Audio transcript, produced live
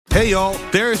Hey y'all,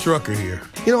 Darius Rucker here.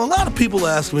 You know, a lot of people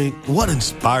ask me, what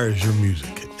inspires your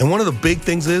music? And one of the big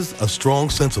things is a strong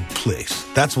sense of place.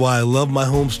 That's why I love my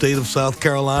home state of South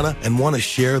Carolina and want to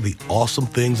share the awesome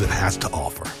things it has to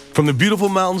offer. From the beautiful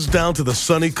mountains down to the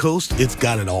sunny coast, it's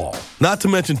got it all. Not to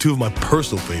mention two of my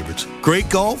personal favorites, great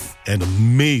golf and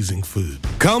amazing food.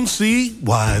 Come see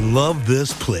why I love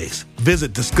this place.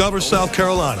 Visit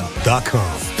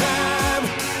discoversouthcarolina.com.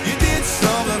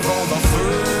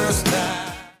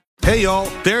 Hey y'all,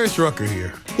 Darius Rucker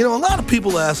here. You know, a lot of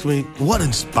people ask me, what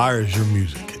inspires your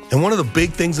music? And one of the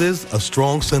big things is a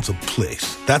strong sense of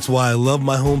place. That's why I love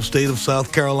my home state of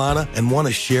South Carolina and want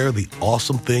to share the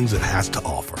awesome things it has to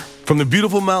offer. From the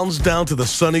beautiful mountains down to the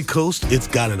sunny coast, it's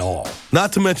got it all.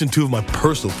 Not to mention two of my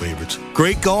personal favorites,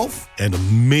 great golf and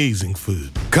amazing food.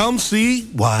 Come see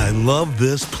why I love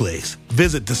this place.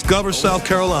 Visit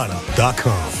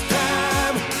discoversouthcarolina.com.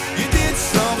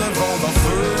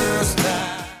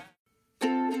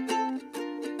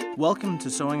 Welcome to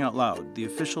Sewing Out Loud, the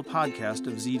official podcast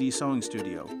of ZD Sewing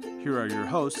Studio. Here are your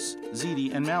hosts,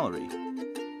 ZD and Mallory.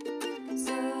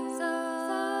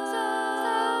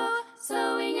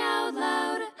 Sewing Out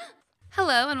Loud.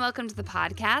 Hello and welcome to the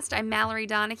podcast. I'm Mallory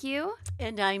Donahue.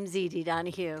 And I'm ZD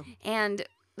Donahue. And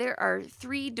there are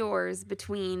 3 doors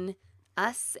between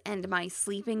us and my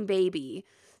sleeping baby.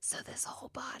 So this whole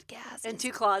podcast and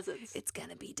 2 closets. It's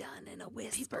gonna be done in a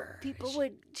whisper. People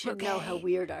should know how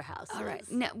weird our house is. All right.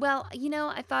 No, well, you know,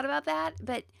 I thought about that,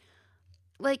 but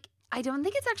I don't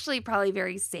think it's actually probably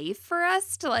very safe for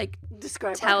us to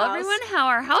describe tell everyone how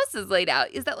our house is laid out.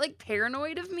 Is that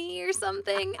paranoid of me or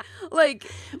something?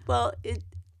 Well,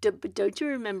 but don't you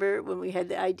remember when we had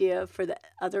the idea for the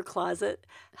other closet,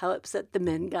 how upset the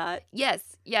men got? Yes.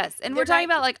 And we're talking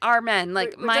about our men, we're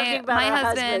my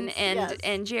husband yes.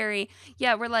 and Jerry.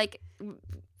 Yeah, we're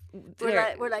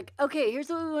okay, here's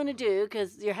what we want to do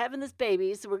because you're having this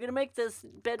baby, so we're gonna make this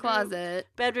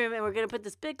bedroom, and we're gonna put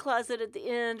this big closet at the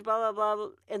end, blah blah blah.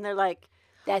 And they're like,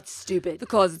 "That's stupid. The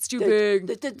closet's too big."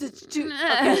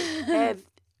 Okay.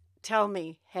 Tell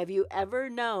me, have you ever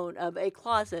known of a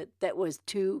closet that was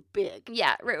too big?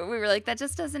 Yeah, we were like, that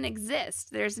just doesn't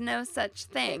exist. There's no such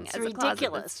thing as ridiculous. A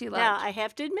closet that's too large. Now, I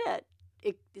have to admit,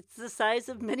 it's the size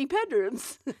of many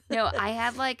bedrooms. No, I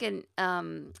had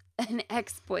an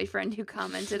ex-boyfriend who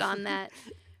commented on that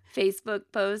Facebook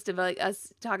post of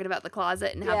us talking about the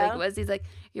closet and how big it was. He's like,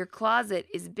 your closet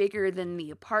is bigger than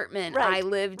the apartment I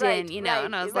lived in,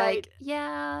 and I was like,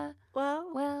 yeah.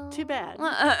 Well, too bad.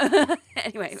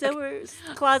 Anyway. So we're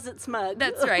closet smug.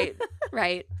 That's right.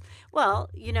 Right. Well,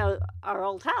 our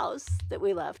old house that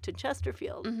we left in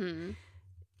Chesterfield,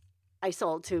 I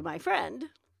sold to my friend,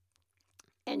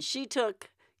 and she took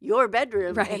your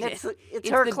bedroom, right? And it's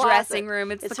her the closet. Dressing room.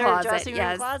 It's the closet. Her dressing room,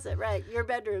 yes. Closet, right? Your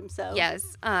bedroom. So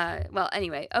yes. Well,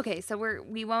 anyway, okay. So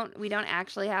we don't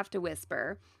actually have to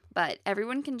whisper, but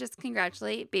everyone can just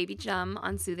congratulate Baby Chum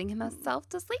on soothing himself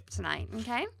to sleep tonight.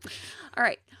 Okay. All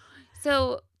right.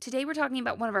 So today we're talking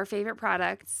about one of our favorite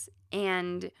products,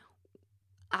 and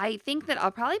I think that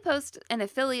I'll probably post an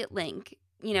affiliate link,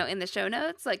 in the show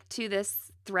notes, to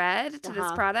this thread, to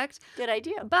this product. Good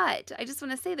idea. But I just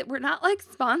want to say that we're not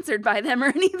sponsored by them or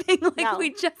anything. No.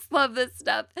 We just love this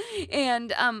stuff.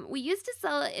 And we used to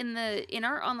sell it in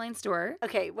our online store.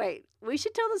 Okay, wait. We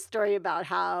should tell the story about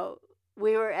how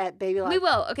we were at Baby Lock. We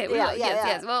will. Okay, we will.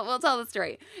 Yes. Yeah. We'll tell the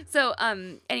story. So,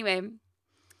 anyway,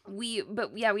 we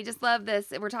just love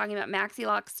this. We're talking about Maxi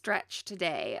Lock Stretch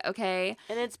today, okay?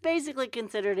 And it's basically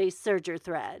considered a serger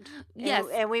thread. Yes.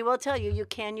 And we will tell you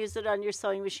can use it on your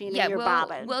sewing machine and your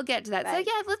bobbin. We'll get to that. Right.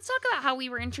 So, let's talk about how we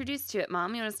were introduced to it,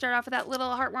 Mom. You want to start off with that little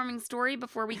heartwarming story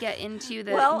before we get into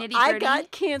the nitty-gritty? I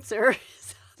got cancer,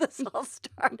 so this all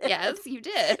started. Yes, you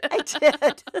did. I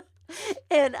did.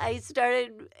 And I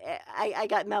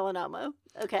got melanoma,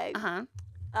 okay? Uh-huh.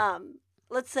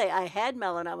 Let's say I had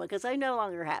melanoma because I no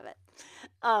longer have it.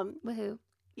 Woohoo.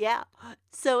 Yeah.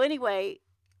 So anyway,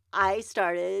 I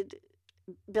started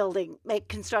making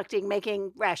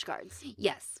rash guards.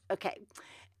 Yes. Okay.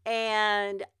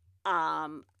 And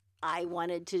I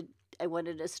wanted to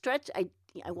stretch. I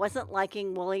wasn't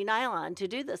liking woolly nylon to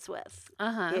do this with.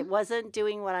 Uh-huh. It wasn't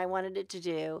doing what I wanted it to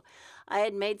do. I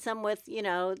had made some with, the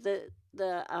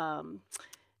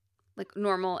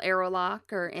normal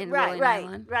Aerolock or in woolly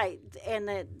nylon. Right. And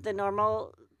the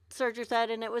normal serger thread,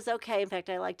 and it was okay. In fact,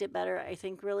 I liked it better, I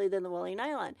think, really, than the woolly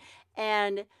nylon.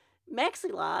 And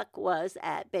Maxi Lock was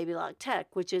at Baby Lock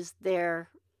Tech, which is their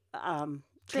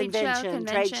trade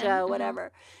show,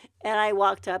 whatever. And I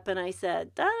walked up and I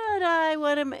said, I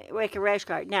want to make a rash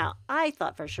guard. Now, I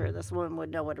thought for sure this woman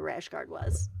would know what a rash guard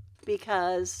was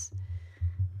because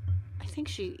I think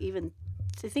she even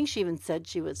think she even said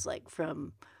she was like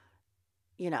from,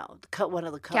 one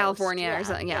of the coasts. California or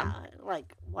something, yeah.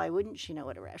 Like, why wouldn't she know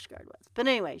what a rash guard was? But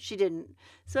anyway, she didn't.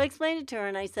 So I explained it to her,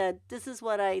 and I said, this is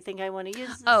what I think I want to use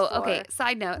this for. Okay.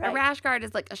 Side note, Right. a rash guard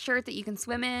is like a shirt that you can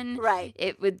swim in. Right.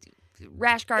 It would...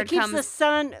 Rash guard It keeps comes... the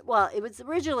sun. Well, it was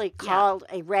originally called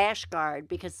a rash guard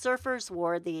because surfers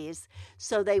wore these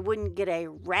so they wouldn't get a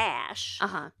rash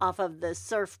off of the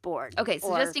surfboard. Okay,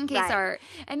 so just in case right.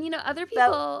 and other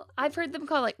people, I've heard them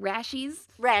call like rashies.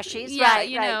 Rashies, Yeah, right?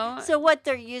 you know. So what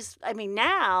they're used. I mean,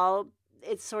 now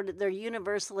it's they're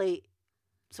universally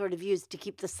sort of used to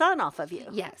keep the sun off of you.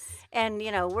 Yes. And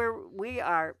we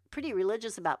are pretty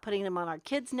religious about putting them on our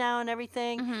kids now and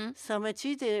everything. Mm-hmm. So much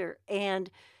easier. And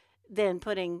then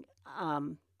putting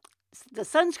the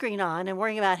sunscreen on and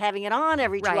worrying about having it on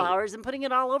every 2 Right. hours and putting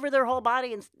it all over their whole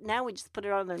body. And now we just put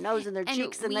it on their nose and their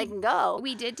cheeks and they can go.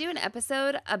 We did do an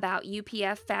episode about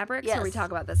UPF fabrics where we Yes.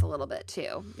 talk about this a little bit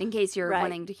too, in case you're Right.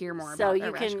 wanting to hear more So about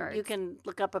you rash can guards. you can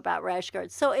look up about rash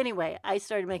guards. So anyway, I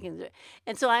started making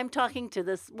and so I'm talking to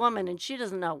this woman and she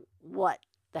doesn't know what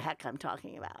the heck I'm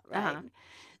talking about, right?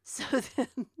 So then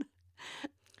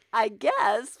I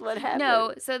guess what happened.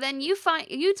 No, so then you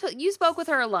spoke with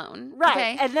her alone, Right.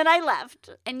 Okay? And then I left.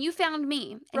 And you found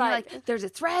me, and you're Right. like, "There's a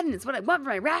thread, and it's what I want for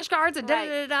my rash guards," and da Right.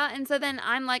 da da da. And so then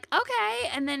I'm like, "Okay,"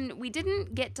 and then we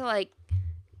didn't get to like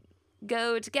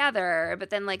go together, but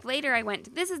then like later I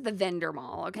went. This is the vendor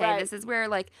mall, okay? Right. This is where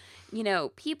like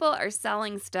people are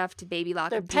selling stuff to Baby Lock.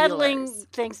 They're dealers. peddling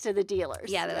things to the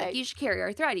dealers. Yeah, they're right? like, you should carry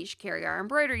our thread, you should carry our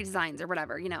embroidery designs or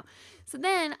whatever, So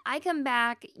then I come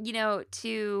back,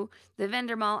 to the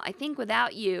vendor mall, I think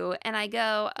without you, and I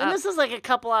go And up. this is like a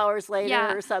couple hours later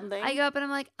Yeah. or something. I go up and I'm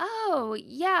like, oh,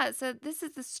 yeah, so this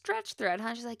is the stretch thread,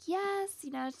 huh? She's like, yes,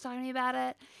 she's talking to me about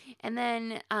it. And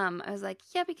then I was like,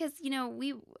 yeah, because,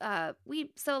 we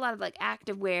sew a lot of like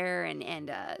active wear and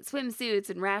swimsuits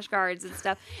and rash guards and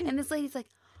stuff. And this lady's like,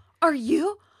 are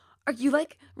you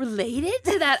like related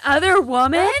to that other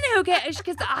woman? Okay,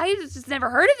 because I just never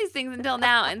heard of these things until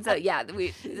now. And so, yeah,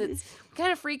 it's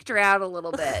kind of freaked her out a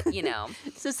little bit,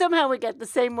 So somehow we get the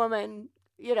same woman,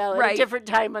 at Right. a different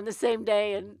time on the same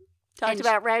day and talked And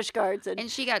about rash guards. And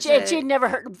she got she'd never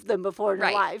heard of them before in Right.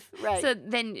 her life. Right. So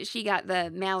then she got the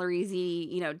Mallory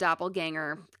Z,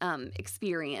 doppelganger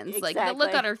experience. Like the look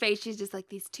Exactly. on her face, she's just like,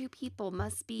 these two people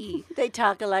must be, They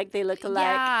talk alike, they look alike.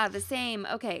 yeah, the same.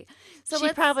 Okay, so She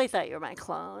let's probably thought you were my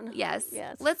clone. yes,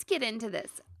 Yes. Let's get into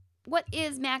this. What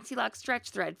is Maxi Lock stretch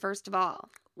thread? First of all,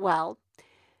 Well,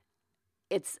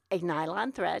 it's a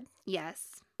nylon thread.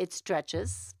 yes. It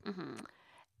stretches. Hmm.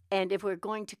 And if we're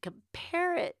going to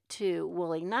compare it to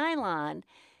woolly nylon,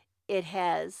 it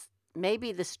has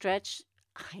maybe the stretch,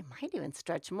 I might even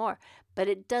stretch more, but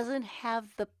it doesn't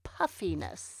have the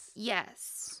puffiness.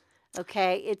 Yes.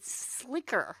 Okay? It's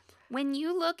slicker. When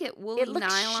you look at woolly It looks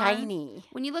nylon, shiny.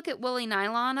 when you look at woolly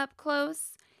nylon up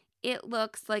close, it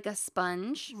looks like a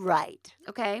sponge. Right.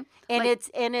 Okay. And Like-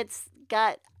 it's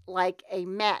got like a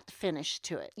matte finish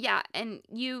to it. Yeah, and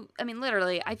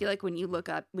literally, I feel like when you look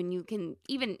up, you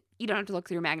don't have to look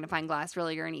through a magnifying glass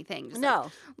really or anything. Just like,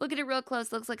 No. look at it real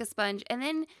close, looks like a sponge. And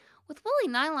then with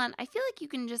woolly nylon, I feel like you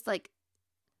can just like,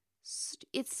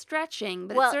 it's stretching,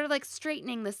 but Well, it's sort of like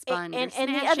straightening the sponge or the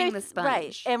snatching other the sponge.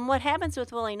 right. And what happens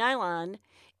with woolly nylon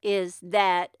is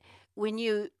that when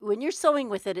you're sewing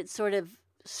with it, it's sort of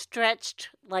stretched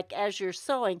like as you're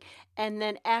sewing, and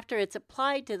then after it's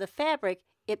applied to the fabric,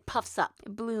 it puffs up.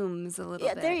 It blooms a little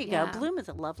Yeah, bit. there you yeah. go. Bloom is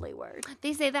a lovely word.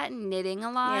 They say that in knitting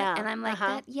a lot, Yeah, and I'm like, uh-huh.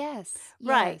 that, yes.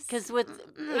 Right, yes. because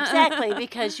exactly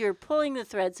because you're pulling the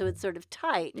thread so it's sort of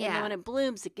tight, and Yeah. then when it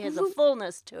blooms, it has a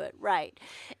fullness to it. Right,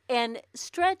 and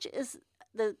stretch is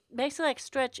the Maxi-Lock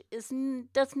stretch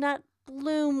does not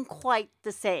bloom quite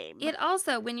the same. It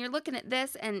also, when you're looking at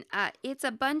this, and it's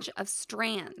a bunch of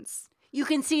strands. You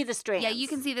can see the strands. Yeah, you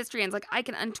can see the strands. Like, I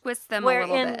can untwist them Where a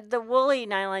little in bit. the woolly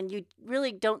nylon, you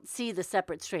really don't see the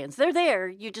separate strands. They're there.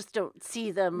 You just don't see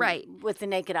them Right. with the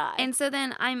naked eye. And so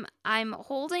then I'm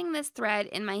holding this thread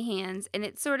in my hands, and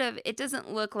it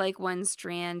doesn't look like one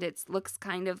strand. It looks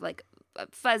kind of like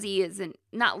fuzzy,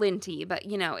 not linty, but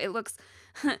it looks,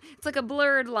 it's like a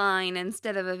blurred line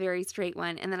instead of a very straight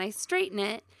one. And then I straighten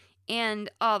it, and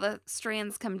all the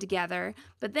strands come together.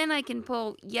 But then I can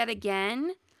pull yet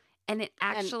again, and it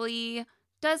actually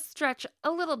does stretch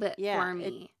a little bit for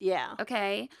me. Yeah.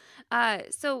 Okay.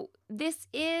 So this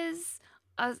is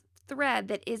a thread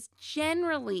that is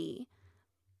generally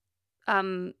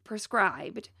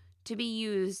prescribed to be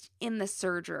used in the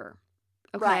serger.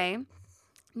 Okay. Right.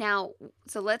 Now,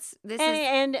 so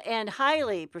and And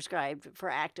highly prescribed for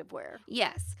activewear.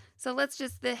 yes. So let's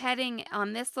just, the heading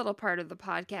on this little part of the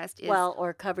podcast is... Well,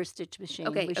 or cover stitch machine.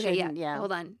 Okay, we okay, shouldn't, yeah.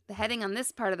 Hold on. The heading on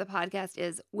this part of the podcast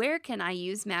is, where can I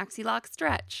use Maxi-Lock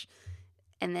Stretch?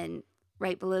 And then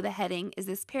right below the heading is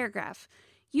this paragraph.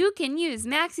 You can use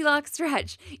Maxi-Lock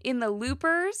Stretch in the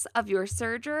loopers of your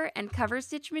serger and cover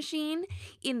stitch machine,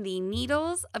 in the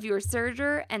needles of your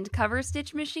serger and cover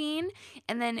stitch machine,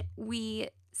 and then we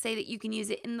say that you can use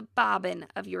it in the bobbin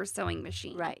of your sewing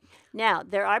machine. Right. Now,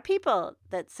 there are people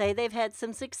that say they've had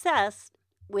some success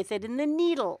with it in the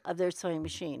needle of their sewing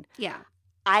machine. Yeah.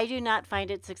 I do not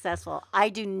find it successful. I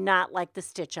do not like the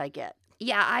stitch I get.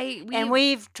 Yeah,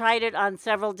 we've tried it on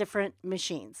several different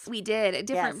machines. We did.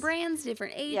 Different Yes. brands,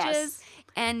 different ages. Yes.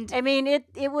 And I mean,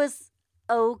 it was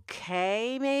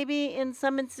okay maybe in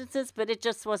some instances, but it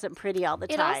just wasn't pretty all the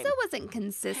time. it also wasn't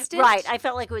consistent. Right. I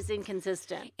felt like it was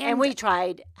inconsistent. And we And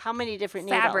tried how many different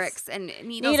fabrics and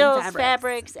needles, needles, and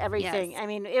fabrics, everything. Yes. I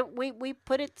mean, we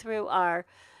put it through our,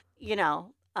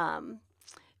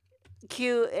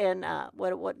 Q and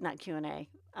what not Q&A.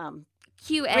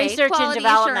 QA, Research and quality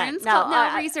development.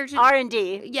 assurance. Research and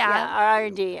R&D. Yeah. Our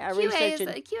R&D. Our research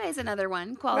QA is another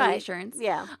one, quality Right. assurance.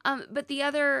 Yeah. But the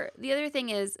other thing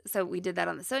is, so we did that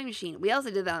on the sewing machine. We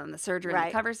also did that on the serger and Right.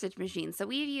 the cover stitch machine. So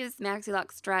we've used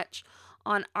Maxi-Lock Stretch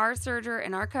on our serger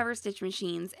and our cover stitch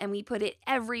machines, and we put it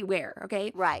everywhere,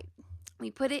 okay? Right. We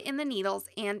put it in the needles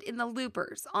and in the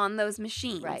loopers on those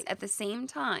machines Right. at the same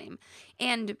time.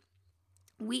 And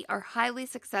we are highly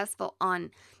successful on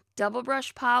double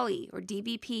brush poly, or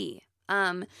DBP,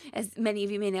 as many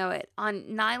of you may know it,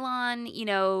 on nylon,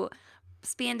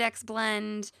 spandex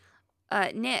blend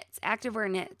knits,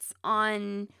 activewear knits,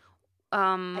 on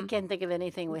I can't think of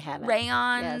anything we haven't.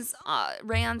 rayons,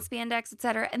 rayon spandex,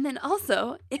 etc. And then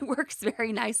also, it works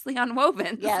very nicely on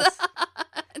wovens. Yes.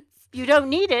 You don't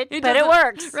need it, but it doesn't-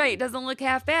 works. Right, it doesn't look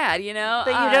half bad, But you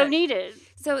don't need it.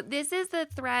 So this is the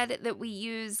thread that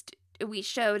we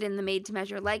showed in the made to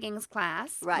measure leggings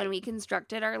class Right. when we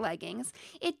constructed our leggings.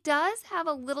 It does have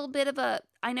a little bit of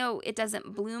I know it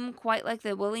doesn't bloom quite like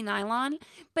the woolly nylon,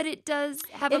 but it does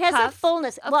have It a has puff. a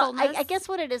fullness. a Well, fullness. I guess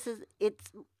what it is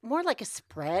it's more like a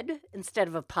spread instead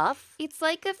of a puff. It's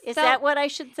like a Is that what I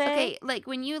should say? Okay, like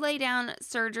when you lay down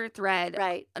serger thread,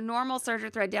 Right. a normal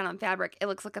serger thread down on fabric, it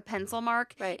looks like a pencil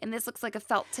mark, Right. and this looks like a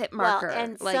felt tip marker. Well,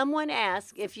 and like, someone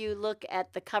asked, if you look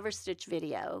at the cover stitch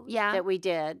video Yeah. that we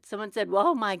did, someone said, well,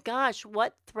 oh my gosh,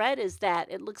 what thread is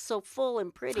that? It looks so full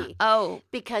and pretty. oh,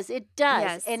 Because it does.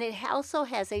 Yes. And it also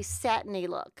has a satiny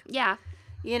look. yeah,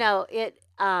 It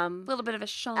a little bit of a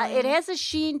shine. it has a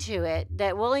sheen to it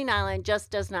that woolly nylon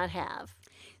just does not have.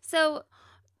 So,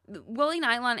 woolly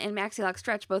nylon and Maxi-Lock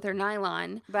Stretch both are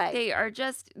nylon. Right. They're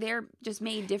just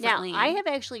made differently. Now, I have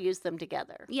actually used them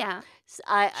together. Yeah.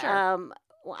 Sure. Sure.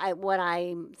 What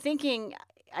I'm thinking,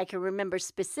 I can remember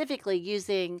specifically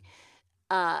using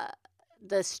the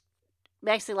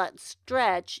Maxi-Lock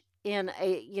Stretch in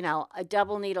a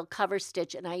double needle cover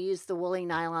stitch, and I used the woolly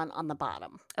nylon on the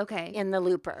bottom Okay. in the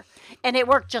looper, and it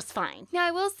worked just fine. Now,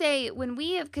 I will say, when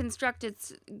we have constructed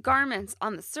garments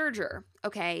on the serger,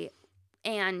 okay,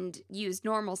 and used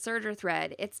normal serger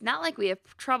thread, it's not like we have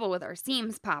trouble with our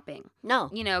seams popping. No,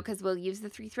 Because we'll use the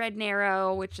 3-thread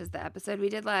narrow, which is the episode we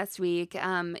did last week.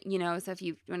 So if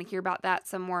you want to hear about that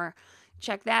some more,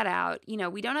 check that out.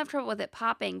 We don't have trouble with it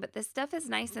popping, but this stuff is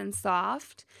nice and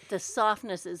soft. the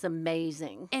softness is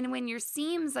amazing. And when your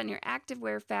seams on your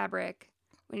activewear fabric,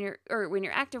 when your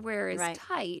activewear is Right.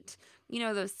 tight,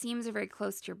 those seams are very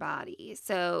close to your body.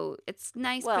 So it's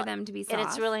nice Well, for them to be soft. And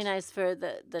it's really nice for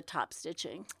the top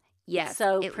stitching. yes,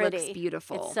 so it pretty. looks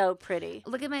beautiful. It's so pretty.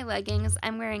 Look at my leggings.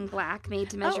 I'm wearing black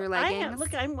made-to-measure leggings.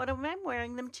 I'm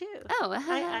wearing them too. Oh,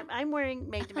 I'm wearing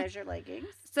made-to-measure leggings.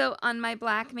 So on my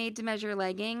black made-to-measure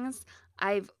leggings,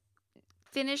 I've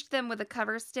finished them with a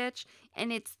cover stitch,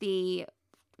 and it's the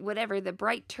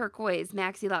bright turquoise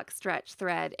Maxi-Lock Stretch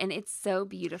thread, and it's so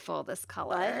beautiful, this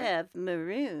color. Well, I have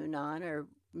maroon on, or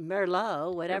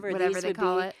merlot, whatever these they would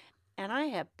call be, it. and I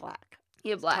have black.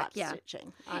 You have black, top yeah.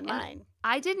 stitching on And mine,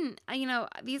 I didn't,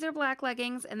 these are black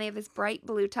leggings, and they have this bright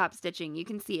blue top stitching. You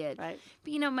can see it. right?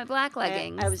 But, my black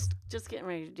leggings. I was just getting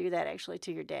ready to do that actually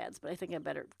to your dad's, but I think I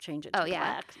better change it to Oh, yeah.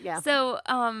 black. Yeah. So,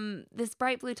 this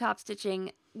bright blue top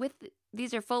stitching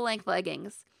these are full length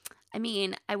leggings. I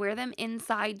mean, I wear them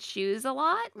inside shoes a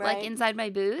lot, like Right. inside my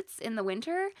boots in the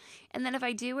winter. And then if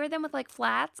I do wear them with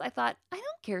flats, I thought, I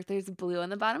don't care if there's blue on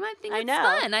the bottom. I think I it's know.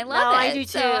 fun. I love No, it. I do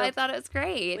So too. I thought it was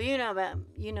great. Well,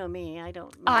 you know me. I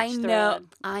don't. I Match know. thread.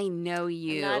 I know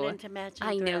you. I'm not into matching.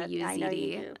 I know thread. you, I know ZD.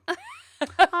 you do.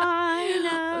 I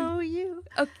know you.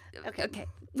 Okay.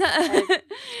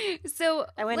 So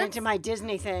I went let's- into my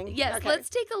Disney thing. Yes, Okay. let's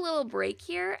take a little break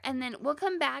here, and then we'll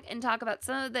come back and talk about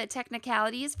some of the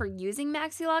technicalities for using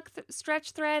MaxiLock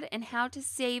stretch thread and how to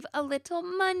save a little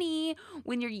money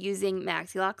when you're using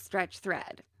MaxiLock stretch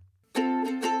thread.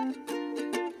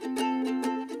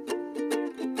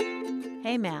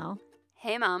 Hey, Mal.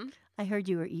 Hey, Mom. I heard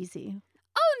you were easy.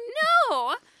 Oh,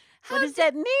 no! How What does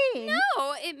that mean?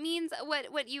 No, it means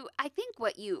I think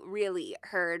what you really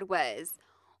heard was,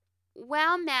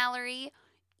 wow, Mallory,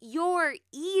 your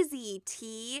easy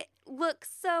tea looks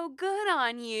so good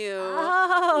on you.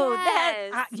 Oh,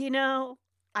 Yes.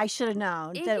 I should have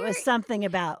known If that it was you're- something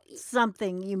about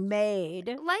something you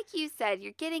made. Like you said,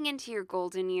 you're getting into your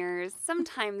golden years.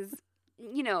 Sometimes,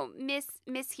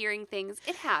 mishearing things.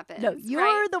 It happens. No, you're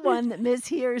right? the one that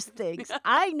mishears things.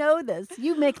 I know this.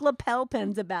 You make lapel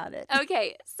pins about it.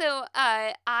 Okay, so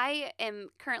I am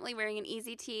currently wearing an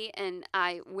Easy Tee, and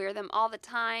I wear them all the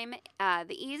time.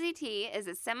 The Easy Tee is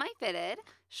a semi-fitted,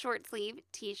 short-sleeve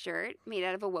T-shirt made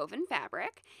out of a woven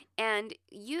fabric, and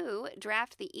you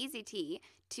draft the Easy Tee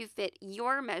to fit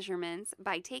your measurements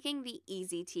by taking the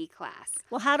Easy Tee class.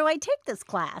 Well, how do I take this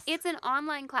class? It's an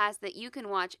online class that you can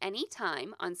watch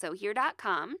anytime on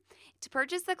SoHere.com. To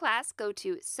purchase the class, go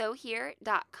to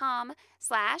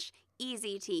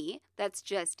SoHere.com/EasyT. That's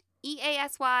just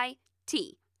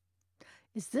EASYT.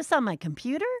 Is this on my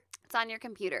computer? It's on your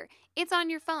computer. It's on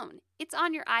your phone. It's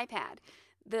on your iPad.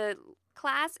 The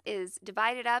class is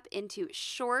divided up into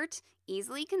short,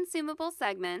 easily consumable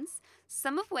segments,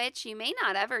 some of which you may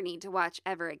not ever need to watch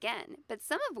ever again, but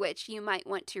some of which you might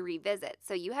want to revisit.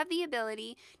 So you have the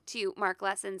ability to mark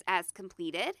lessons as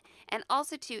completed and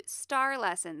also to star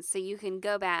lessons so you can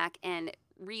go back and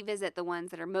revisit the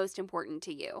ones that are most important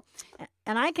to you.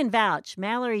 And I can vouch,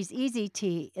 Mallory's Easy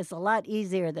Tea is a lot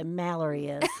easier than Mallory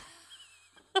is.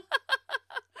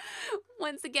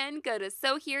 Once again, go to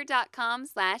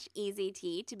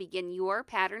SoHere.com/EasyT to begin your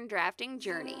pattern drafting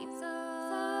journey.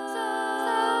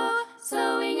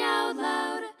 Sewing out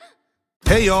loud.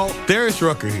 Hey y'all, Darius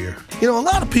Rucker here. A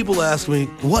lot of people ask me,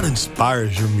 what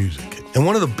inspires your music? And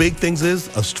one of the big things is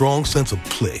a strong sense of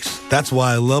place. That's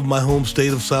why I love my home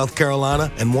state of South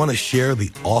Carolina and want to share the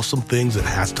awesome things it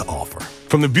has to offer.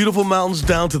 From the beautiful mountains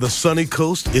down to the sunny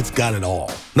coast, it's got it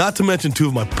all. Not to mention two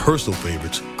of my personal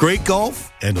favorites, great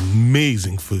golf and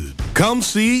amazing food. Come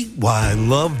see why I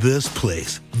love this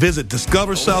place. Visit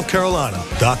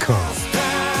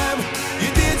discoversouthcarolina.com.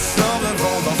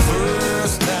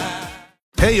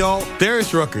 Hey y'all,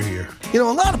 Darius Rucker here. A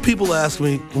lot of people ask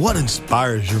me, what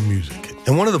inspires your music?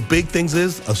 And one of the big things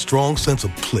is a strong sense of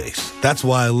place. That's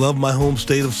why I love my home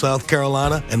state of South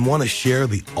Carolina and want to share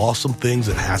the awesome things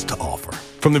it has to offer.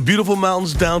 From the beautiful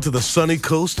mountains down to the sunny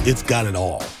coast, it's got it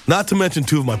all. Not to mention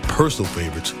two of my personal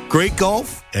favorites, great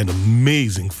golf and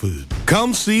amazing food.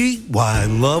 Come see why I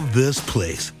love this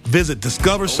place. Visit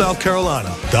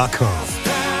discoversouthcarolina.com.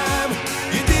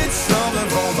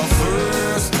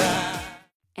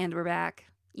 And we're back.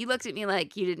 You looked at me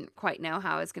like you didn't quite know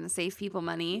how I was going to save people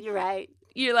money. You're right.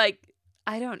 You're like,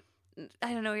 I don't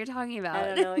know what you're talking about. I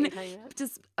don't know what you're talking about.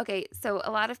 Okay, so a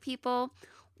lot of people,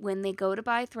 when they go to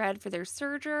buy thread for their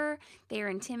serger, they are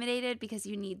intimidated because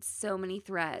you need so many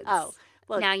threads. Oh,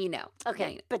 well, now you know. okay. Now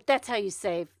you know. But that's how you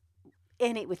save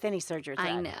with any serger thread.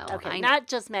 I know, Okay, I know. not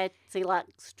just MaxiLock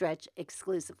stretch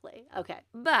exclusively. Okay.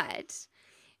 But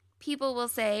people will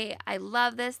say, I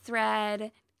love this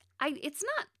thread. It's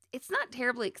not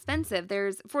terribly expensive.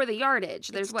 There's for the yardage.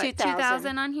 There's It's what,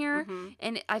 2,000 $2,000 on here? Mhm.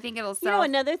 And I think it'll You sell. know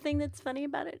another thing that's funny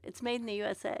about it? It's made in the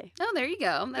USA. Oh, there you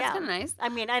go. That's Yeah. kind of nice. I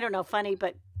mean, I don't know, funny,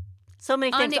 but so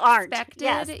many things aren't. Unexpected,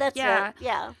 Yes, that's yeah. right.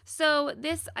 Yeah. So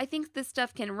I think this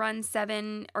stuff can run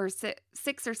 $7 or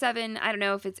 $6 or $7. I don't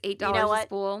know if it's $8 You know a what?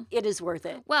 spool. It is worth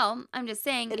it. Well, I'm just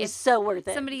saying It if is so worth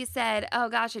it. somebody said, "Oh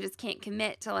gosh, I just can't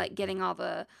commit to like getting all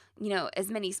the, as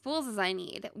many spools as I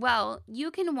need." Well, you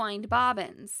can wind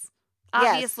bobbins.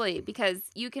 Yes. Obviously,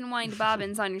 because you can wind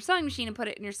bobbins on your sewing machine and put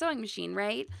it in your sewing machine,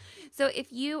 right? So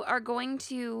if you're wanting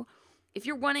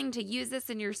to use this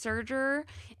in your serger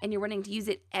and you're wanting to use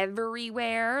it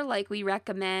everywhere, like we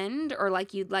recommend, or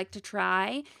like you'd like to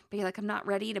try, but you're like, I'm not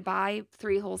ready to buy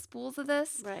 3 whole spools of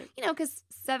this, Right. because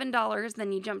 $7,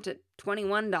 then you jump to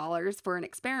 $21 for an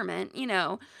experiment,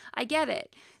 I get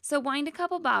it. So wind a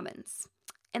couple bobbins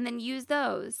and then use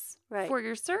those Right. for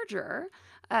your serger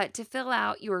to fill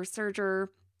out your serger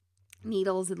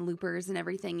needles and loopers and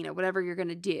everything, whatever you're going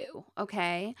to do,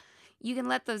 okay? You can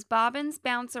let those bobbins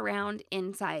bounce around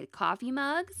inside coffee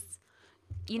mugs,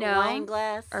 Wine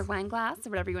glass. or wine glass or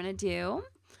whatever you want to do.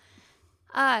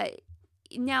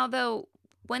 Now, though,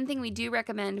 one thing we do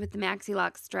recommend with the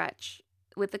MaxiLock stretch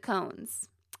with the cones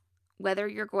whether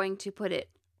you're going to put it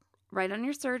right on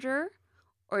your serger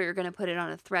or you're going to put it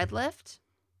on a thread lift.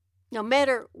 No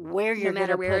matter where you're going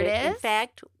to put it. In is.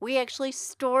 fact, we actually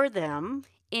store them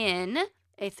In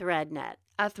a thread net.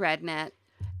 a thread net.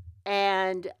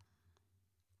 And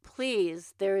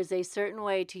please, there is a certain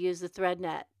way to use the thread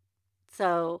net.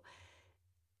 So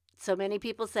many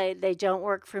people say they don't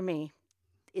work for me.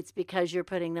 It's because you're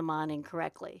putting them on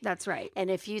incorrectly. That's right.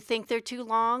 And if you think they're too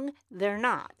long, they're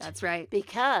not. That's right.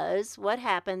 Because what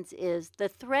happens is the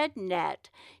thread net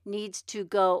needs to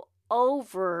go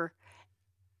over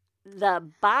the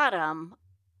bottom.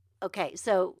 Okay,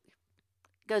 so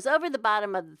it goes over the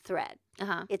bottom of the thread.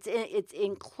 Uh-huh. It's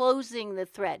enclosing the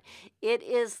thread. It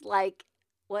is like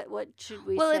what should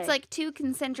we say? Well, it's like two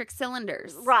concentric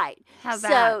cylinders. Right. How's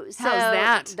that?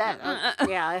 How's that?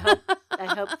 Yeah, I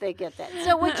hope they get that.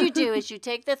 So what you do is you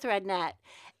take the thread net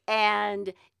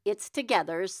and it's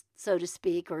together, so to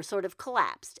speak, or sort of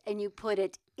collapsed, and you put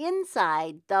it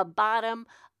inside the bottom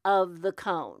of the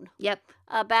cone. Yep.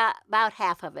 About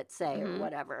half of it, say, or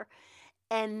whatever.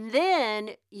 And then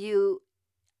you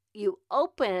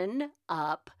open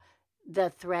up the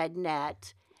thread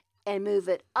net and move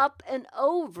it up and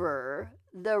over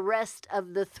the rest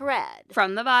of the thread.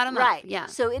 From the bottom up. Right. Yeah.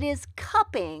 So it is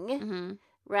cupping,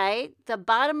 right, the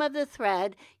bottom of the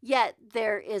thread, yet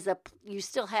you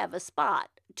still have a spot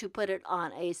to put it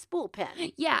on a spool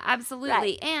pin. Yeah,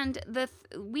 absolutely. Right. And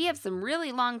we have some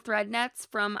really long thread nets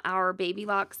from our Baby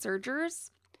Lock sergers.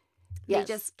 Yes.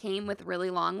 They just came with really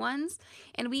long ones.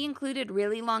 And we included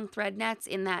really long thread nets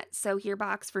in that Sew Here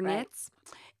box for knits.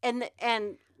 And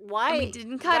why... And we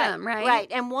didn't cut them, right?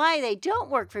 Right. And why they don't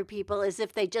work for people is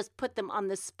if they just put them on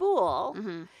the spool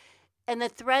and the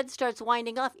thread starts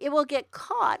winding off, it will get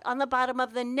caught on the bottom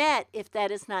of the net if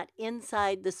that is not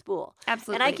inside the spool.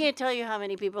 Absolutely. And I can't tell you how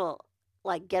many people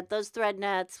get those thread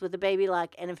nets with the Baby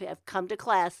Lock and have come to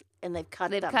class and they've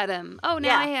cut them. They've cut them. Oh,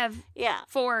 now I have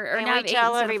 4 or and now I we have 8 tell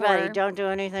instead of everybody, 4. don't do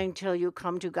anything till you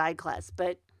come to guide class.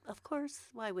 But of course,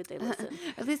 why would they listen?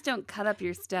 At least don't cut up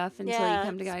your stuff until you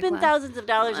come to guide spend class. thousands of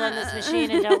dollars on this machine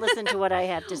and don't listen to what I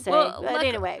have to say. Well, but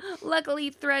anyway,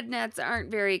 luckily thread nets aren't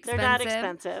very expensive. they're not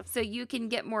expensive. So you can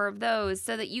get more of those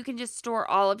so that you can just store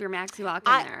all of your Maxi Lock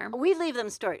in there. We leave them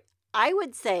stored. I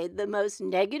would say the most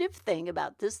negative thing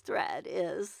about this thread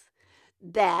is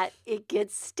that it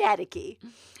gets staticky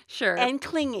Sure. and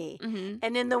clingy. Mm-hmm.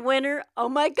 And in the winter, oh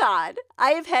my God,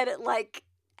 I have had it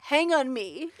hang on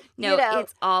me. No,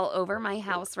 it's all over my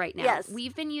house right now. Yes.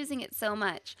 We've been using it so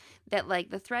much that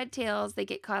the thread tails, they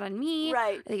get caught on me.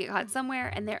 Right. They get caught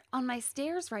somewhere and they're on my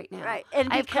stairs right now. Right.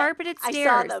 And I have carpeted I stairs.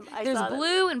 saw them. There's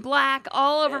blue and black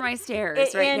all over my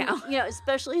stairs right now.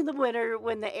 Especially in the winter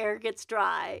when the air gets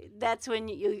dry, that's when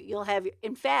you'll have.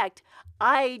 In fact,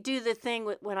 I do the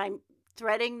thing when I'm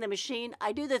threading the machine.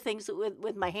 I do the things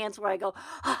with my hands where I go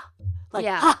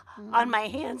on my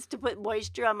hands to put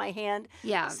moisture on my hand.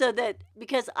 Yeah. So that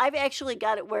because I've actually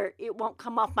got it where it won't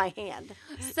come off my hand.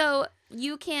 So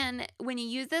you can, when you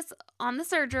use this on the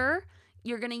serger,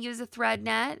 you're going to use a thread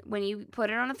net. When you put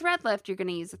it on a thread lift, you're going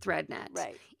to use a thread net.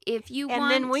 Right. If you and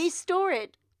want, then we store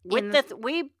it with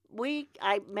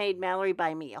I made Mallory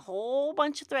buy me a whole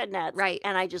bunch of thread nets. Right.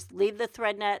 And I just leave the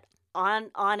thread net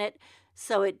on it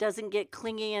so it doesn't get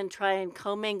clingy and try and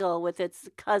commingle with its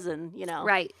cousin,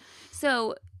 Right.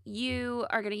 So you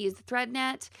are going to use the thread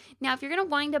net. Now, if you're going to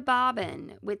wind a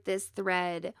bobbin with this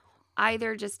thread,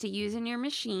 either just to use in your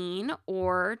machine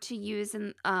or to use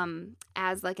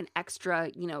as an extra,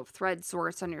 thread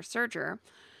source on your serger,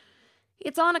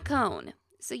 it's on a cone.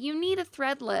 So you need a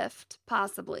thread lift,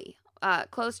 possibly,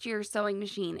 close to your sewing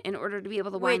machine in order to be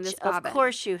able to wind this bobbin. Of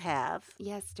course you have.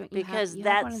 Yes, don't you because have, you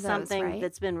that's have one of those, something right?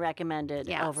 that's been recommended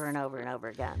Yes. over and over and over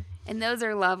again. And those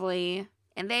are lovely.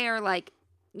 And they are I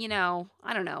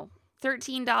don't know,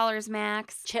 $13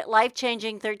 max.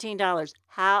 Life-changing $13.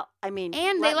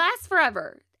 And they last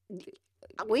forever.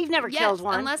 We've never Yes, killed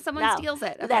one. unless someone steals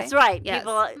it. Okay? That's right. Yes.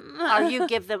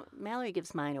 People, Mallory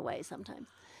gives mine away sometimes.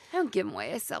 I don't give them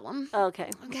away. I sell them. Okay.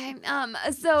 Okay.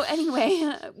 So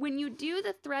anyway, when you do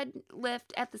the thread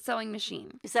lift at the sewing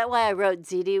machine. Is that why I wrote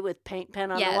ZD with paint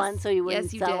pen on the one so you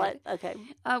wouldn't sell did. it? Okay.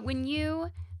 When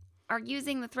you are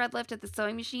using the thread lift at the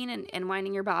sewing machine and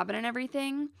winding your bobbin and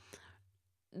everything,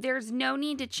 there's no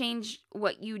need to change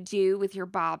what you do with your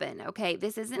bobbin, okay?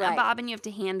 This isn't a bobbin you have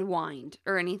to hand wind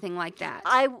or anything like that.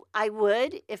 I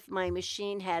would, if my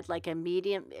machine had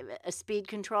a speed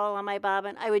control on my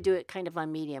bobbin, I would do it kind of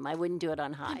on medium. I wouldn't do it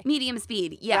on high. Medium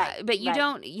speed, yeah. Right, but you right.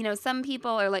 don't, some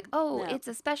people are like, oh, No. it's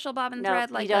a special bobbin No,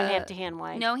 thread. you don't have to hand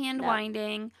wind. No hand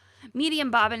winding. Medium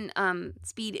bobbin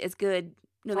speed is good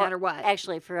no matter what.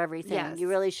 Actually, for everything. Yes. You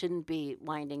really shouldn't be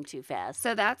winding too fast.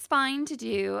 So that's fine to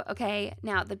do. Okay.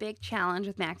 Now, the big challenge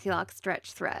with MaxiLock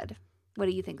stretch thread. What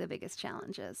do you think the biggest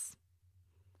challenge is?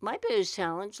 My biggest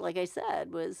challenge, like I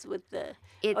said, was with the...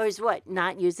 It's Or is what?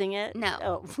 Not using it? No.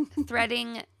 Oh.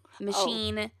 threading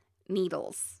machine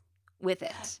needles with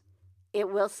it. It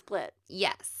will split.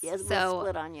 Yes. It so will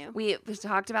split on you. we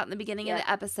talked about in the beginning of the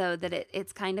episode that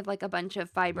it's kind of like a bunch of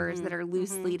fibers that are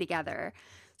loosely together.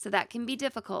 So that can be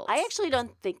difficult. I actually don't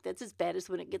think that's as bad as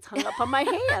when it gets hung up on my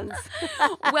hands.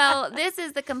 Well, this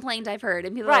is the complaint I've heard.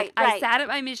 And people are Right, like, I right. sat at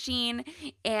my machine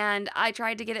and I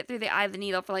tried to get it through the eye of the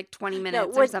needle for like 20 No,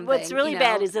 minutes or something. what's really you know?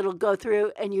 bad is it'll go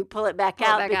through and you pull it back Pull it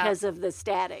out back out. because of the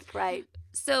static, right?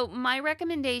 So my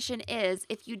recommendation is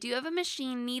if you do have a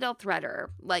machine needle threader,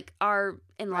 like our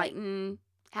Enlighten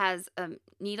has a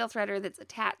needle threader that's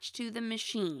attached to the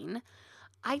machine,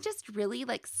 I just really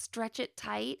like stretch it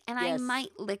tight and I Yes.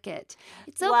 might lick it.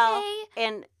 It's okay. Well,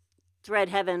 and Thread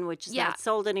Heaven, which is Yeah. not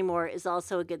sold anymore, is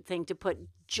also a good thing to put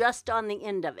just on the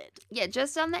end of it. Yeah,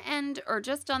 just on the end or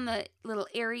just on the little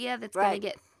area that's going to Right.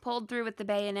 get pulled through with the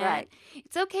bayonet. Right.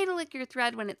 It's okay to lick your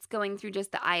thread when it's going through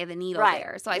just the eye of the needle Right.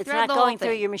 there. So I It's thread not the going whole through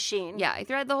thing. your machine. Yeah, I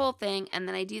thread the whole thing and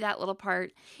then I do that little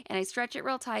part and I stretch it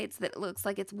real tight so that it looks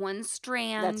like it's one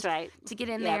strand That's right. to get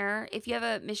in Yep. there. If you have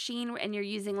a machine and you're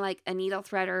using like a needle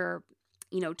threader,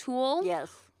 tool, Yes.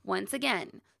 once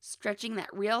again, stretching that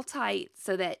real tight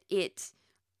so that it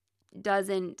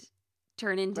doesn't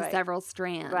turn into Right. several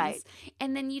strands. Right.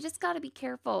 And then you just got to be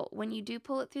careful when you do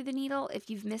pull it through the needle. If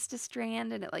you've missed a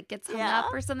strand and it like gets hung Yeah.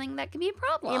 up or something, that can be a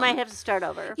problem. You might have to start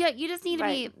over. Yeah, you just need to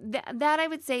Right. be that I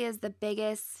would say is the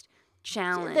biggest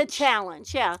challenge. The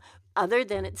challenge, yeah. Other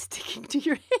than it sticking to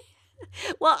your hand.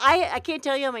 Well, I can't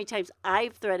tell you how many times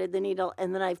I've threaded the needle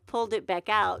and then I've pulled it back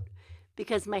out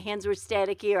because my hands were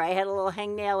staticky or I had a little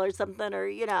hangnail or something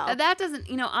or, That doesn't,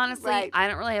 honestly, Right. I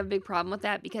don't really have a big problem with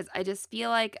that because I just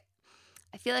feel like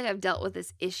I've dealt with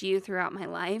this issue throughout my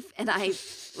life and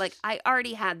I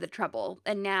already had the trouble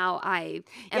and now I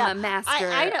am Yeah, a master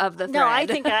I don't- of the thread. No, I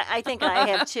think I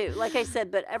have too. Like I said,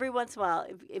 but every once in a while,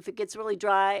 if it gets really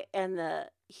dry and the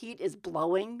heat is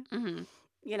blowing, Mhm.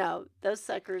 those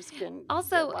suckers can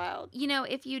Also, get wild.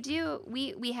 if you do,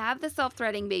 we have the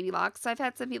self-threading baby lock. So I've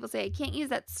had some people say, I can't use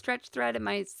that stretch thread in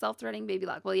my self-threading baby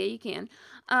lock. Well, yeah, you can.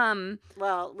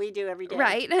 Well, we do every day.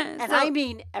 Right. And So, I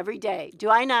mean every day. Do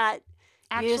I not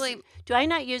actually,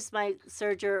 use my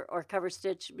serger or cover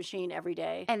stitch machine every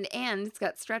day? and it's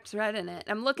got stretch thread in it.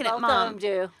 I'm looking Both at of Mom. them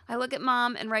do. I look at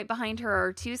Mom, and right behind her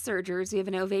are two sergers. We have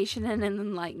an Ovation and an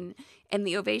Enlighten. And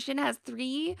the Ovation has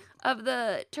 3 of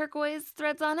the turquoise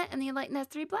threads on it, and the Enlighten has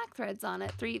 3 black threads on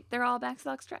it. 3, they're all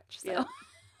backstock stretch. So. Yeah.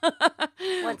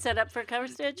 One set up for cover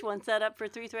stitch, one set up for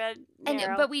 3-thread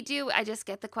narrow. But I just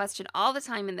get the question all the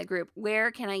time in the group,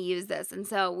 where can I use this? And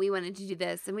so we wanted to do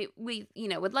this, and we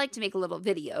would like to make a little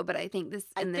video, but I think this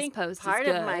I in this think post part is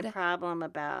good. of my problem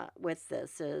with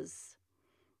this is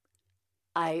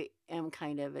I am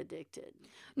kind of addicted.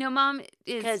 No, Mom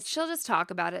is. 'Cause- She'll just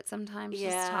talk about it sometimes. She'll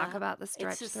just talk Yeah, about the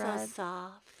stretch It's just thread. so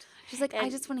soft. She's like, I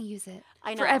and- just want to use it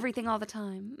I for know. everything all the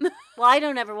time. Well, I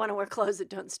don't ever want to wear clothes that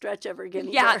don't stretch ever again.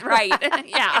 Yeah, either. right.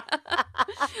 Yeah.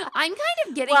 I'm kind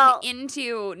of getting Well,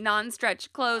 into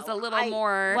non-stretch clothes a little I-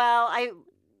 more. Well, I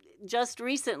just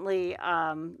recently,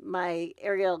 my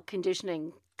aerial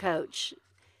conditioning coach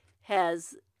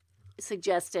has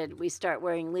suggested we start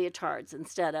wearing leotards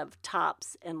instead of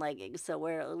tops and leggings. So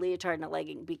wear a leotard and a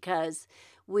legging because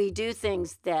we do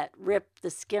things that rip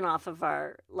the skin off of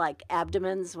our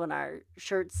abdomens when our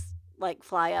shirts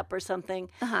fly up or something.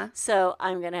 Uh-huh. So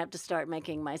I'm gonna have to start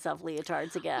making myself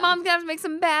leotards again. Mom's gonna have to make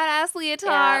some badass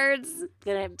leotards.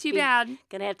 Gonna have Too be- bad.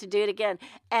 Gonna have to do it again.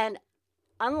 And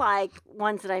unlike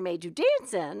ones that I made you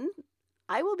dance in,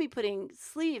 I will be putting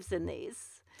sleeves in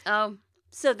these Oh,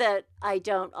 so that I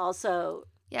don't also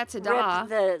yeah, ta-da. rip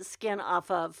the skin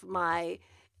off of my,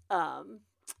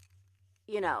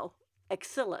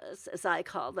 axillas, as I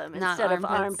call them, Not instead of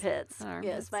armpits. armpits. Not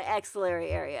Yes, armpits. my axillary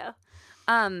area.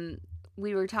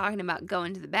 We were talking about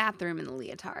going to the bathroom in the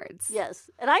leotards. Yes,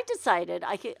 and I decided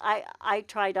I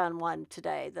tried on one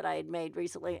today that I had made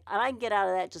recently, and I can get out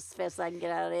of that just as fast as I can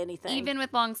get out of anything. Even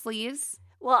with long sleeves?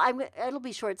 Well, it'll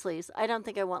be short sleeves. I don't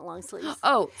think I want long sleeves.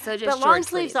 Oh, so just but short long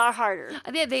sleeves are harder.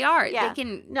 They are. Yeah. They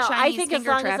can No, Chinese I think as finger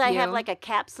long as trap I have you. like a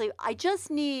cap sleeve, I just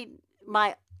need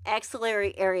my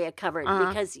axillary area covered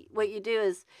because what you do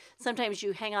is sometimes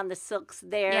you hang on the silks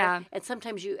there Yeah. and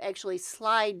sometimes you actually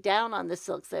slide down on the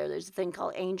silks there. There's a thing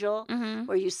called angel Mhm.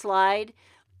 where you slide.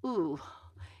 Ooh,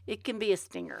 it can be a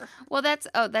stinger. Well, that's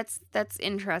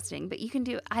interesting. But you can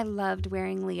do. I loved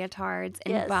wearing leotards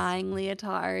and Yes. buying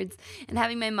leotards and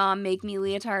having my mom make me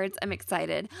leotards. I'm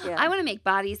excited. Yeah. I want to make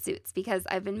bodysuits because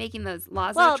I've been making those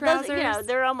Lazo Well, trousers. those,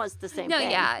 they're almost the same no,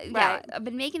 thing. yeah. Right. I've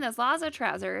been making those Lazo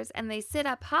trousers, and they sit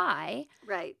up high,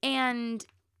 Right. and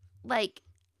like.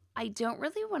 I don't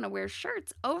really want to wear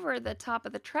shirts over the top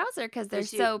of the trouser because they're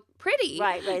 'Cause you- so pretty.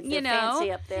 Right. They're You know?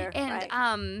 fancy up there. And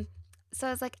right. so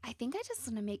I was like, I think I just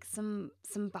want to make some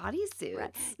bodysuits.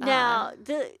 Right. Now,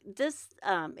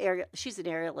 Ariel, she's an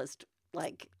aerialist,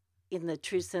 like in the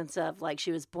true sense of like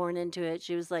she was born into it.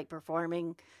 She was like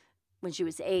performing when she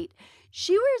was 8.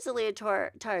 She wears the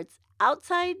leotards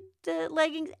outside the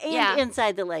leggings and Yeah.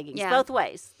 inside the leggings, Yeah. both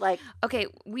ways. Like, Okay,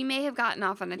 we may have gotten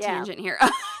off on a Yeah. tangent here.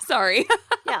 Sorry.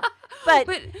 yeah, but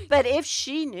But but if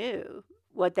she knew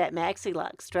what that maxi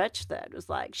lock stretch thread was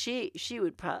like, she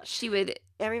would probably. she would,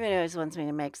 Everybody always wants me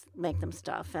to make them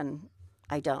stuff, and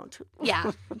I don't.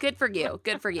 yeah, good for you.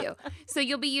 Good for you. So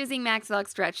you'll be using MaxiLock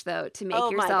Stretch, though, to make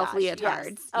Oh my yourself gosh,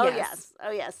 leotards. Yes. Oh yes.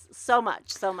 Oh yes. So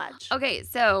much. Okay,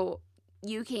 so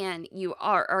you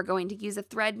are going to use a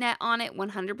thread net on it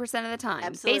 100% of the time.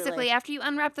 Absolutely. Basically, after you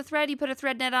unwrap the thread, you put a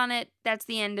thread net on it. That's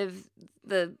the end of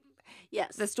the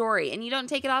Yes. story. And you don't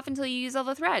take it off until you use all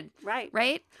the thread, Right.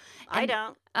 right? I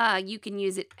And don't. You can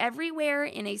use it everywhere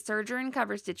in a serger and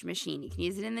cover stitch machine. You can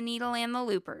use it in the needle and the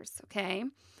loopers, okay?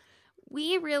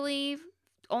 We really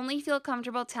only feel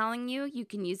comfortable telling you you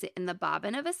can use it in the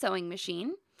bobbin of a sewing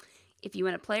machine. If you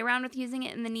want to play around with using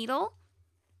it in the needle,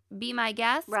 be my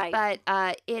guest. Right. But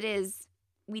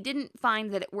we didn't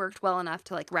find that it worked well enough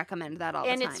to like recommend that all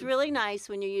And the time. it's really nice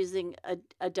when you're using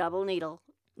a double needle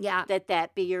yeah.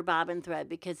 that be your bobbin thread,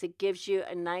 because it gives you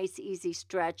a nice easy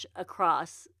stretch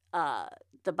across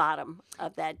the bottom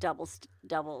of that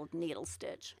double needle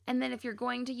stitch. And then if you're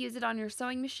going to use it on your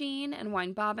sewing machine and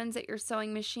wind bobbins at your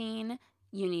sewing machine,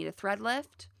 you need a thread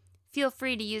lift. Feel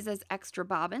free to use those extra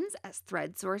bobbins as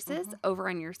thread sources over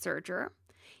on your serger.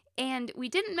 And we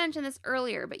didn't mention this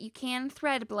earlier, but you can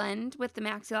thread blend with the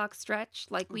MaxiLock Stretch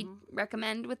like we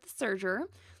recommend with the serger,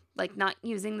 like not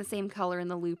using the same color in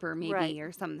the looper maybe Right.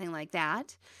 or something like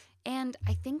that. And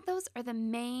I think those are the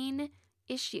main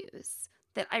issues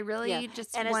that I really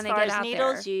just And want as to far get as out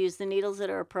needles, there. you use the needles that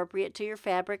are appropriate to your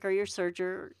fabric or your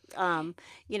serger.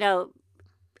 You know,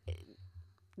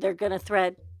 they're going to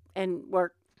thread and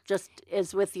work just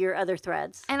as with your other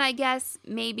threads. And I guess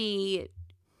maybe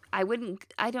I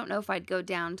don't know if I'd go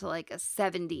down to like a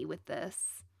 70 with this.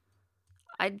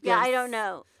 I'd go I don't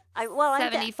know.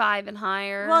 75 and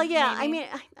higher. Well, yeah. maybe. I mean,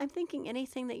 I'm thinking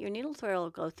anything that your needle thread will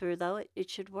go through, though, it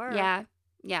should work.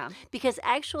 Yeah. Because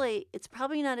actually, it's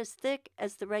probably not as thick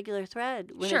as the regular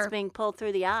thread when Sure. it's being pulled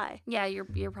through the eye. Yeah, you're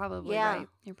probably Yeah. right.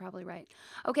 You're probably right.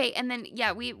 Okay, and then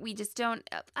we just don't.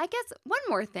 I guess one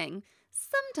more thing.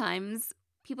 Sometimes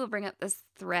people bring up this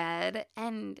thread,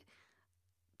 and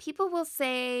people will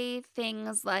say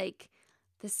things like,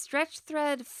 "The stretch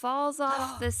thread falls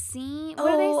off the seam."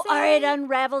 What do they say? Or it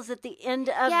unravels at the end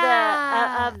of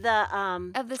Yeah. of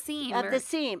the Of the seam. of or- the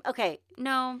seam. Okay,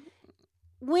 No.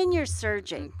 when you're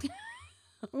serging,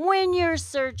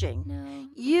 No.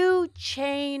 you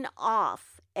chain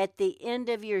off at the end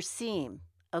of your seam.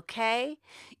 Okay,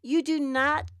 you do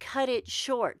not cut it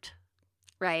short,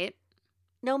 Right?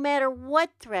 no matter what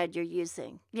thread you're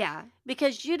using, Yeah.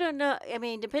 because you don't know. I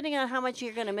mean, depending on how much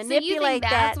you're going to So you manipulate think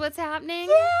that's that. what's happening?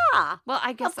 Yeah, Well,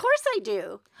 I guess of course I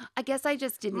do. I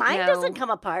just didn't Mine know. doesn't come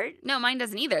apart. No, mine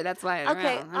doesn't either. That's why.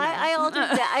 Okay, don't know. I altered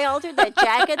that. I altered that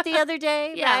jacket the other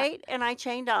day, Yeah. right? And I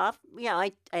chained off. You know,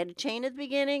 I had a chain at the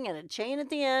beginning and a chain at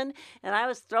the end, and I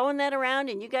was throwing that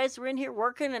around, and you guys were in here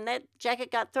working, and that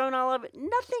jacket got thrown all over.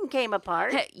 Nothing came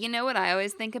apart. You know what I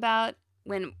always think about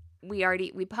when we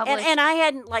published. And I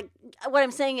hadn't, like, what I'm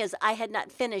saying is I had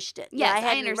not finished it. Yes, I I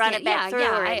hadn't run understand. it back Yeah, through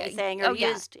yeah, or I- anything, or oh, yeah.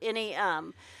 used any,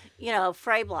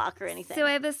 fray block or anything. So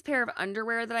I have this pair of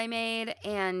underwear that I made,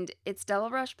 and it's double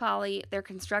brush poly. They're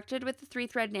constructed with the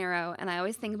 3-thread narrow, and I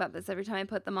always think about this every time I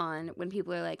put them on when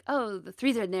people are like, "Oh, the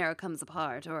 3-thread narrow comes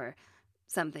apart," or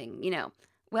something, you know.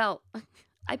 Well,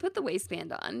 I put the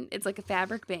waistband on. It's like a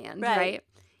fabric band, right?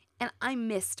 And I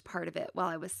missed part of it while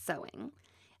I was sewing.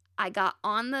 I got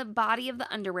on the body of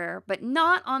the underwear, but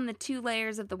not on the 2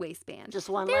 layers of the waistband. Just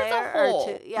one There's layer a hole.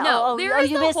 or two? Yeah. No, oh, there oh, is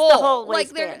you a missed hole. the whole Like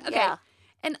there- waistband. okay. Yeah.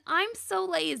 And I'm so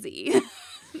lazy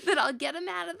that I'll get them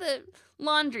out of the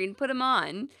laundry and put them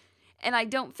on. And I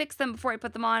don't fix them before I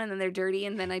put them on, and then they're dirty,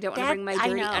 and then I don't want to That- bring my I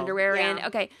dirty know, underwear in. yeah.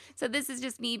 Okay, so this is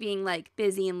just me being like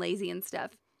busy and lazy and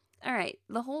stuff. All right,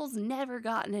 the hole's never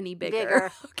gotten any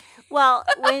bigger. Well,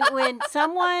 when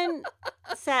someone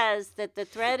says that the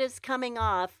thread is coming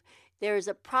off, there's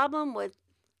a problem with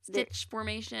stitch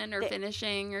formation or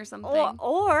finishing or something.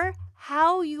 or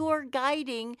how you're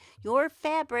guiding your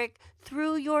fabric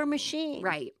through your machine.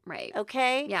 Right.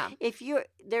 Okay? Yeah.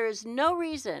 There is no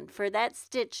reason for that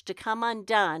stitch to come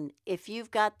undone if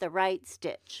you've got the right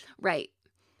stitch. Right.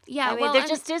 Yeah, I mean, there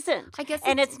just isn't. I guess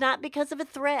and it's not because of a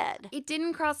thread. It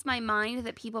didn't cross my mind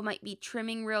that people might be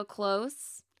trimming real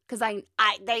close because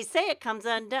they say it comes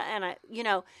undone, and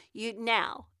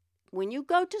now when you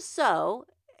go to sew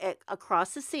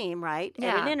across the seam, right,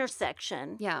 at an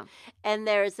intersection, and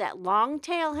there's that long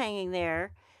tail hanging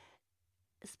there,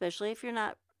 especially if you're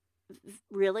not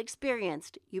real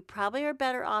experienced, you probably are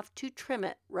better off to trim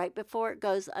it right before it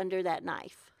goes under that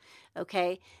knife.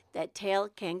 Okay, that tail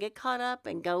can get caught up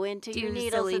and go into your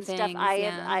needles and stuff.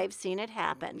 I've seen it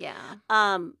happen. Yeah.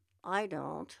 I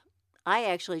don't. I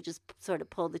actually just sort of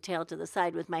pull the tail to the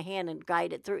side with my hand and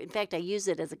guide it through. In fact, I use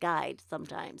it as a guide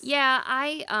sometimes. Yeah,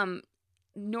 I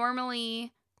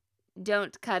normally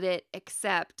don't cut it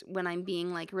except when I'm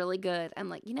being like really good. I'm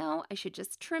like, I should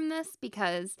just trim this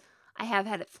because I have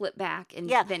had it flip back and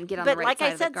then get on the right side of the garment. But like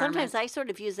I said, sometimes I sort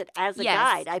of use it as a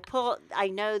guide. I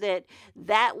know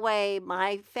that way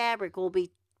my fabric will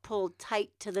be pulled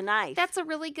tight to the knife. That's a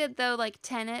really good, though, like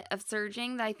tenet of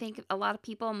serging that I think a lot of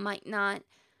people might not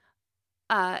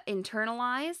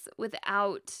internalize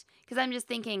without, because I'm just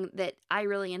thinking that I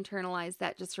really internalize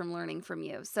that just from learning from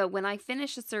you. So when I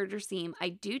finish a serge or seam, I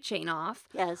do chain off.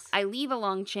 Yes. I leave a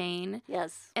long chain.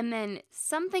 Yes. And then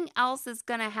something else is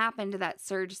going to happen to that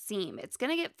serge seam. It's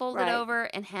going to get folded over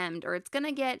and hemmed, or it's going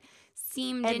to get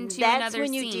seamed into another seam. And that's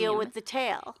when you deal with the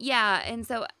tail. Yeah. And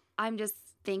so I'm just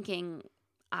thinking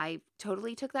I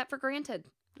totally took that for granted.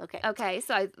 Okay.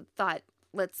 So I thought,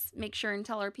 let's make sure and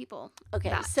tell our people. Okay,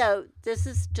 that. So this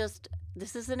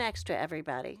is an extra,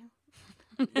 everybody.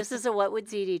 This is a what would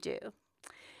ZD do.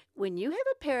 When you have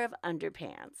a pair of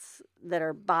underpants that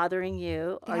are bothering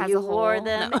you, or you wore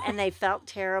them and they felt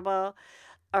terrible,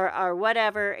 or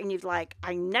whatever, and you're like,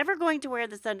 I'm never going to wear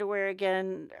this underwear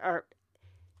again, or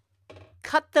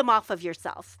cut them off of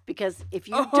yourself, because if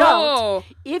you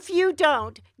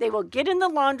don't, they will get in the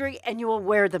laundry and you will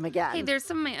wear them again. Hey, there's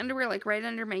some of my underwear like right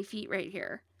under my feet right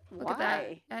here. Look at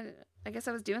Why? that. I guess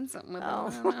I was doing something with them. I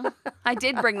don't know. I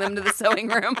did bring them to the sewing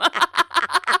room.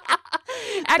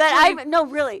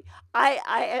 Really.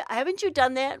 I haven't you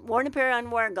done that? Worn a pair of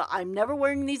underwear and go, I'm never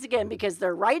wearing these again because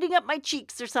they're riding up my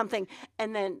cheeks or something,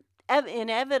 and then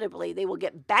inevitably they will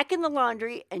get back in the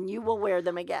laundry and you will wear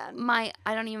them again. I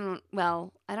don't even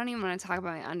want to talk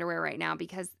about my underwear right now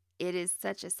because it is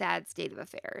such a sad state of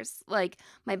affairs. Like,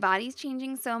 my body's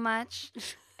changing so much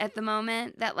at the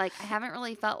moment that, like, I haven't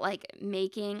really felt like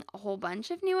making a whole bunch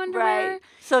of new underwear. Right.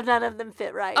 So none of them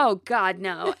fit right. Oh, God,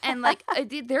 no. And, like,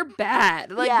 they're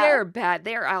bad. Like, they're bad.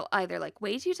 They're either, like,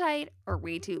 way too tight or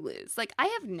way too loose. Like, I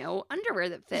have no underwear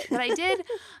that fit. But I did.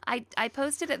 I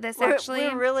posted it actually.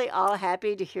 We're really all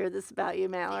happy to hear this about you,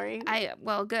 Mallory.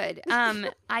 Well, good.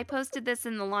 I posted this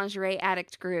in the Lingerie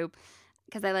Addict group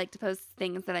because I like to post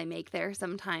things that I make there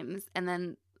sometimes. And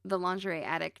then the Lingerie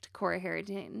Addict, Cora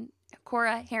Harrington,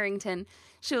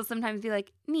 she'll sometimes be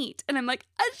like, neat. And I'm like,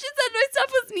 she said my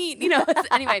stuff was neat.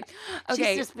 Anyway. Okay.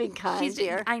 She's just being kind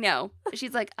here. I know.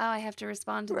 She's like, I have to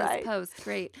respond to this post.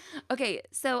 Great. Okay.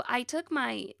 So I took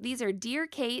these are Dear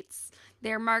Kate's.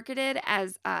 They're marketed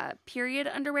as period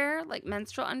underwear, like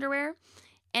menstrual underwear.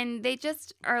 And they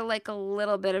just are like a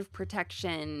little bit of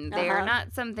protection. They are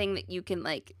not something that you can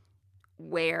like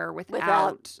wear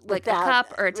without a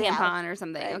cup or a tampon or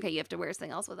something. Right. Okay, you have to wear something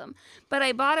else with them. But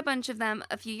I bought a bunch of them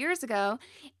a few years ago,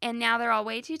 and now they're all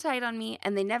way too tight on me,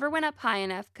 and they never went up high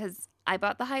enough because I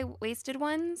bought the high-waisted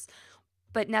ones,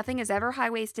 but nothing is ever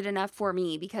high-waisted enough for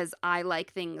me because I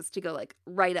like things to go like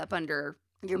right up under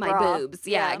my bra. Boobs.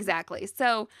 Yeah, exactly.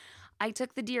 So I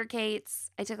took the Dear Kate's,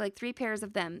 I took like 3 pairs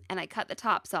of them, and I cut the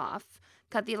tops off,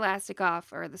 cut the elastic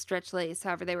off or the stretch lace,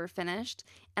 however they were finished,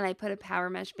 and I put a power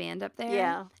mesh band up there.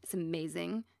 Yeah. It's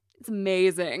amazing. It's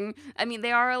amazing. I mean,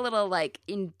 they are a little like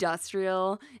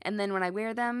industrial, and then when I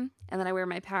wear them and then I wear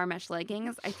my power mesh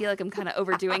leggings, I feel like I'm kind of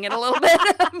overdoing it a little bit.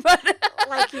 But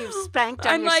like you've spanked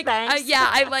on your Spanx.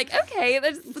 I'm like, okay,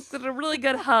 that's a really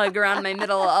good hug around my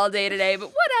middle all day today,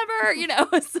 but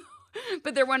whatever, So,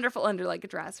 but they're wonderful under like a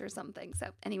dress or something. So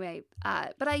anyway,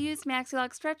 but I used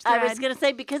Maxi-Lock stretch thread. I was going to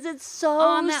say, because it's so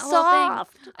on that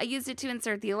soft. Whole thing. I used it to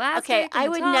insert the elastic. Okay, I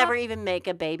would top. never even make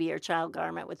a baby or child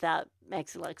garment without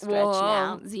Maxi-Lock stretch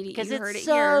now. ZD, because it's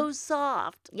so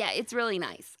soft. Yeah, it's really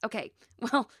nice. Okay,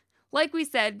 well, like we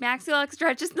said, Maxi-Lock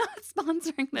stretch is not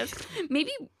sponsoring this.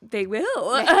 Maybe they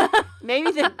will.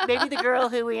 Maybe the girl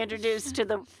who we introduced to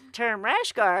the term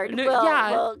rash guard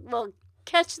will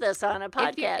catch this on a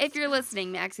podcast. If you're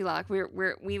listening, Maxie Lock,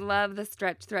 we love the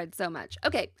stretch thread so much.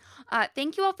 Okay,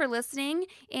 thank you all for listening.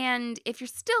 And if you're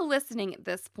still listening at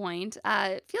this point,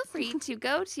 feel free to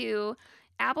go to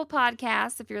Apple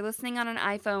Podcasts if you're listening on an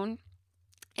iPhone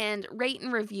and rate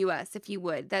and review us if you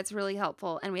would. That's really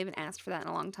helpful, and we haven't asked for that in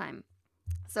a long time.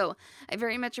 So I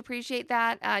very much appreciate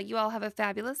that. You all have a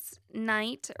fabulous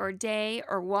night or day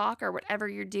or walk or whatever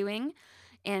you're doing.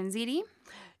 And ZD?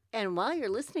 And while you're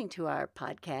listening to our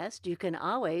podcast, you can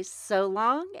always so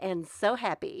long and so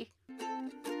happy.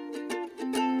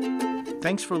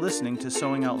 Thanks for listening to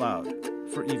Sewing Out Loud.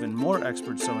 For even more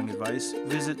expert sewing advice,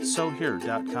 visit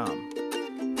sewhere.com.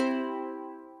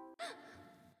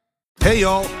 Hey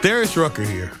y'all, Darius Rucker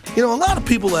here. You know, a lot of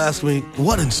people ask me,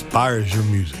 what inspires your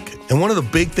music? And one of the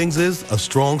big things is a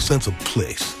strong sense of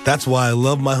place. That's why I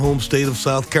love my home state of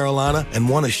South Carolina and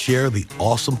want to share the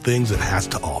awesome things it has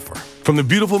to offer. From the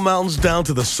beautiful mountains down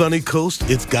to the sunny coast,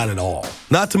 it's got it all.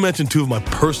 Not to mention two of my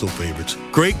personal favorites,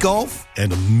 great golf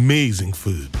and amazing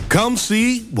food. Come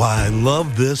see why I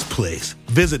love this place.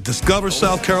 Visit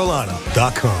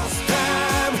discoversouthcarolina.com.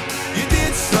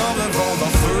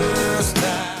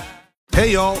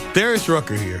 Hey y'all, Darius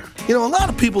Rucker here. You know, a lot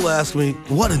of people ask me,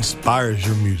 what inspires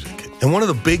your music? And one of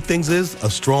the big things is a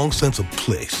strong sense of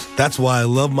place. That's why I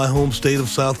love my home state of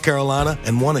South Carolina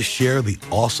and want to share the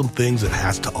awesome things it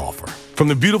has to offer. From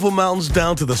the beautiful mountains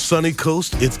down to the sunny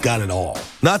coast, it's got it all.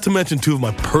 Not to mention two of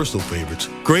my personal favorites,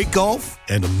 great golf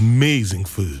and amazing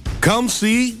food. Come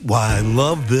see why I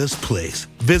love this place.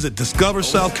 Visit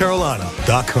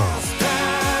discoversouthcarolina.com.